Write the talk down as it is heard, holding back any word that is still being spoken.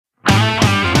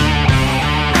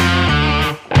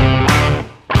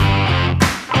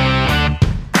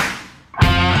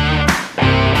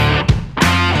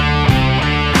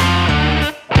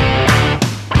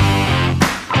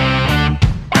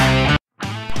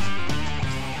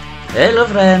Hello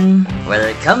friend,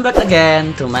 welcome back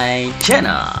again to my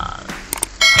channel.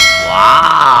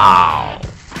 Wow,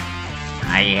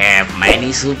 I have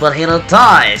many superhero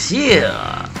toys here.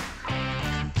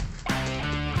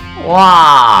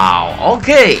 Wow,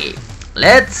 okay,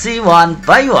 let's see one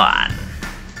by one.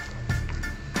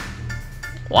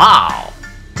 Wow,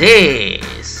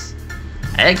 this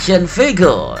action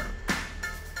figure,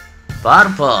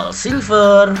 purple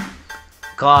silver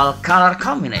color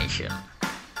combination.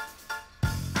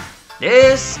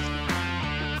 This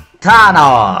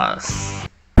Thanos.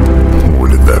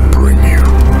 What did that bring you?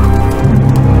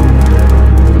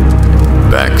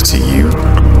 Back to you?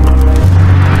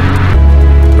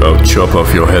 I'll chop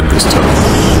off your head this time.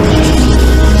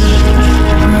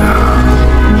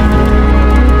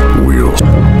 We'll...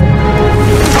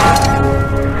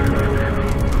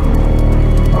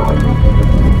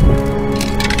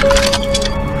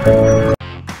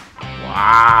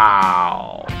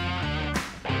 Wow.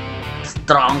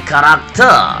 Strong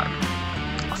character,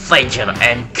 Avenger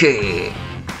and King,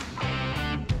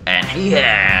 and he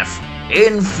have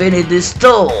Infinity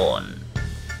Stone.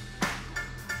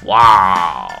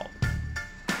 Wow!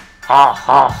 Ha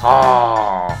ha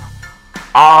ha!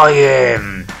 I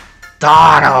am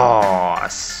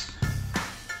Thanos,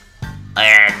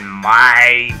 and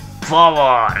my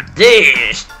power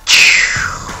is.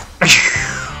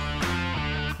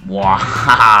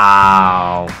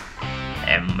 Wow!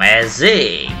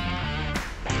 Amazing!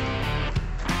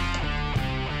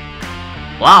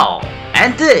 Wow!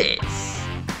 And this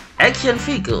action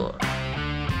figure,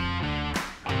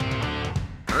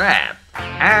 red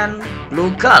and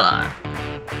blue color.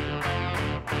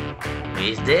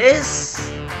 Is this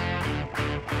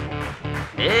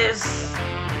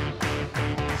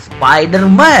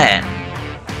Spiderman?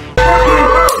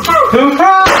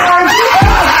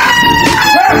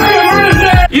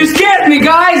 You scared me,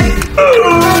 guys!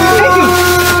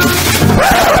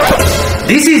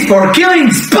 This is for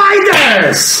killing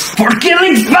spiders! For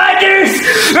killing spiders!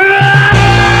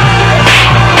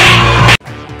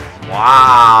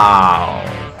 Wow!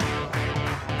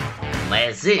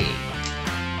 Amazing!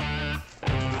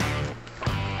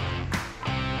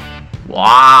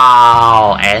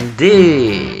 Wow! And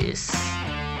this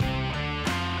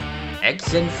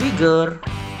action figure,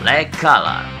 black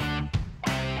color.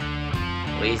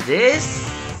 With this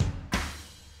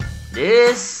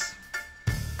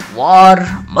war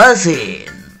machine.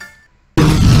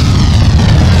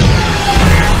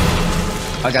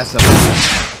 I got something.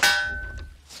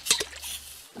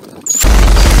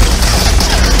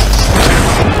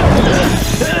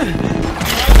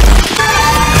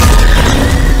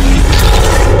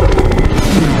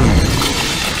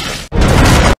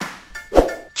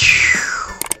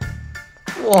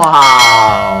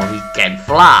 Wow, he can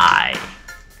fly.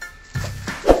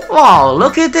 Wow,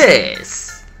 look at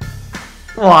this.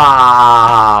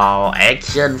 Wow,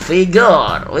 action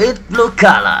figure with blue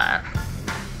color.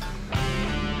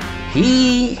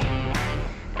 He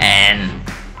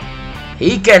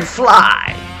can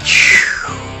fly.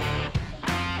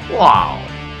 Wow,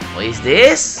 what is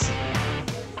this?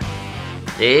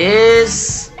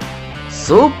 This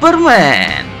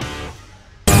Superman.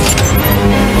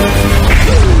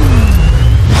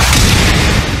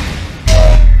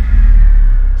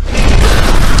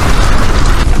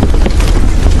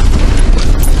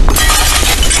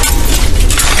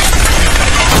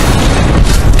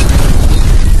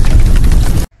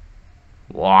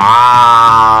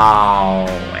 Wow,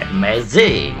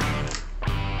 amazing.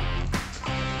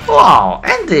 Wow,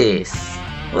 and this,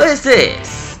 what is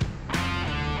this?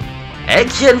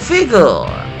 Action figure,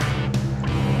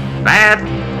 red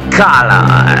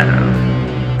color,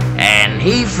 and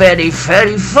he very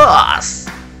fast.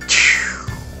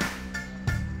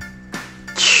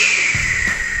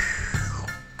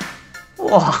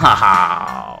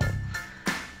 Wow,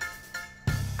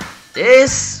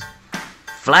 this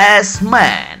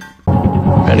Flashman.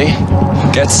 Ready?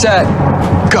 Get set.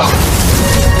 Go.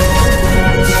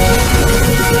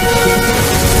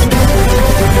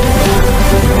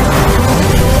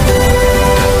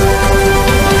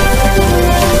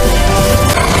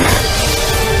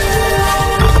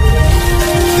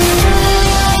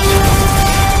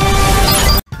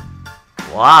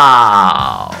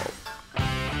 Wow.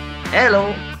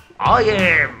 Hello, I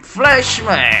am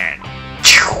Flashman.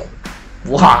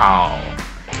 Wow.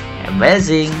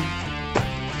 Amazing.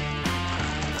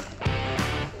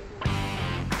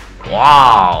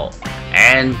 Wow,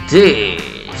 and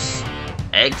this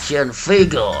action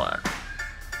figure.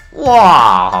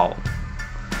 Wow,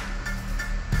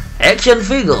 action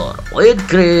figure with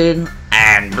green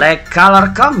and black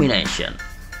color combination.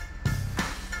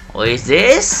 Who is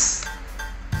this?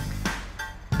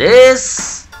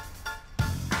 This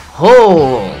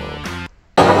hole.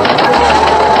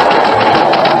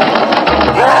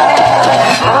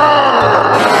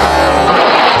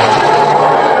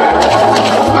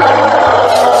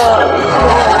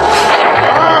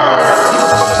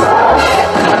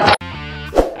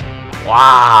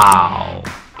 Wow.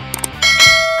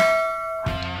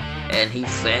 And he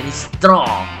very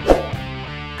strong.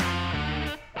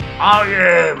 I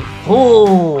am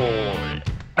Hulk.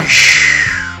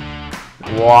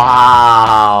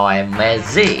 Wow,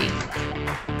 amazing.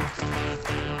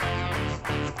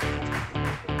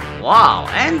 Wow,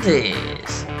 and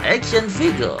this action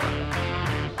figure,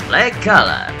 black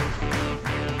color.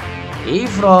 He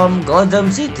from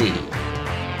Gotham City.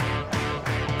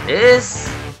 This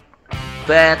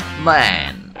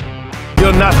Batman.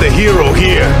 You're not the hero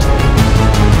here.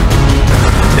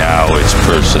 Now it's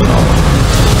personal.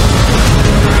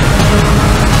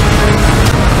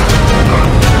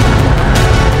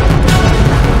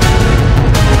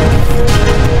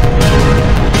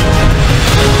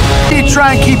 You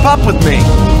try and keep up with me.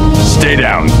 Stay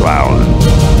down, clown.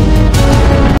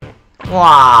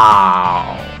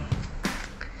 Wow,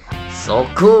 so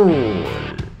cool.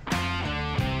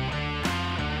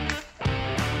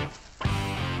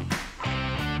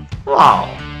 Wow,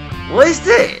 what is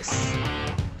this?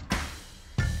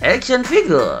 Action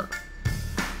figure,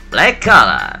 black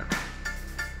color.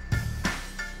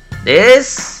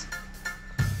 This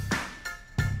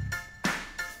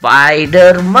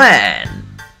Spiderman.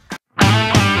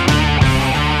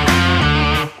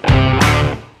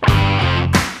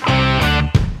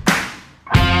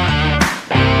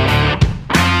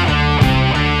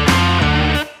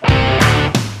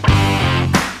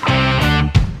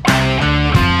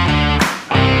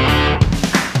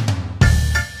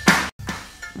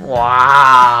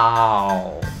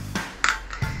 Wow,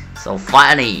 so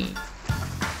funny.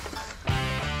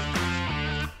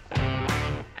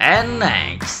 And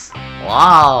next,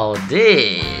 wow,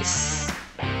 this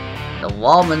the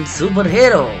woman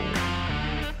superhero,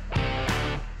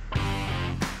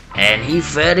 and he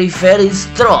very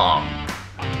strong.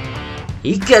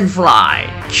 He can fly.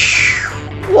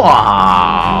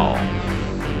 Wow,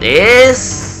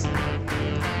 this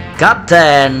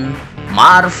Captain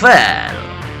Marvel.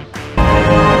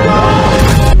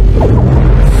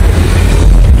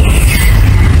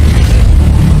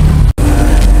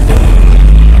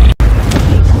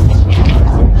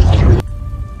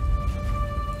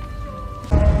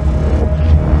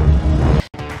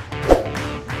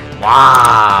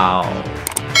 Wow,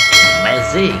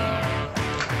 amazing.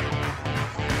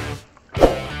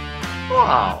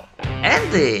 Wow,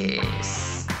 and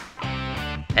this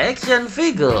action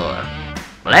figure,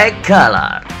 black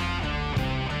color.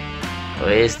 Who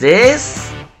is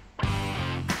this?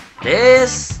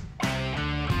 This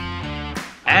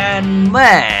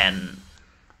antman.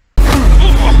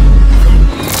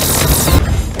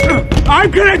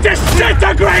 I'm gonna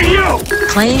disintegrate you!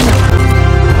 Claim.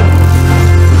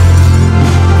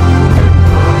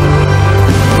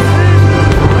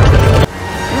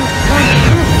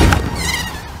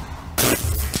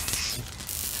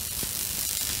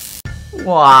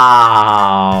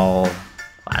 Wow,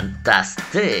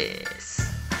 fantastic.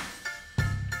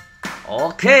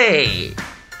 Okay,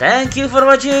 thank you for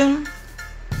watching.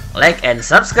 Like and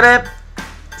subscribe.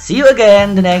 See you again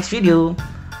in the next video.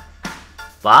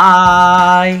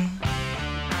 Bye.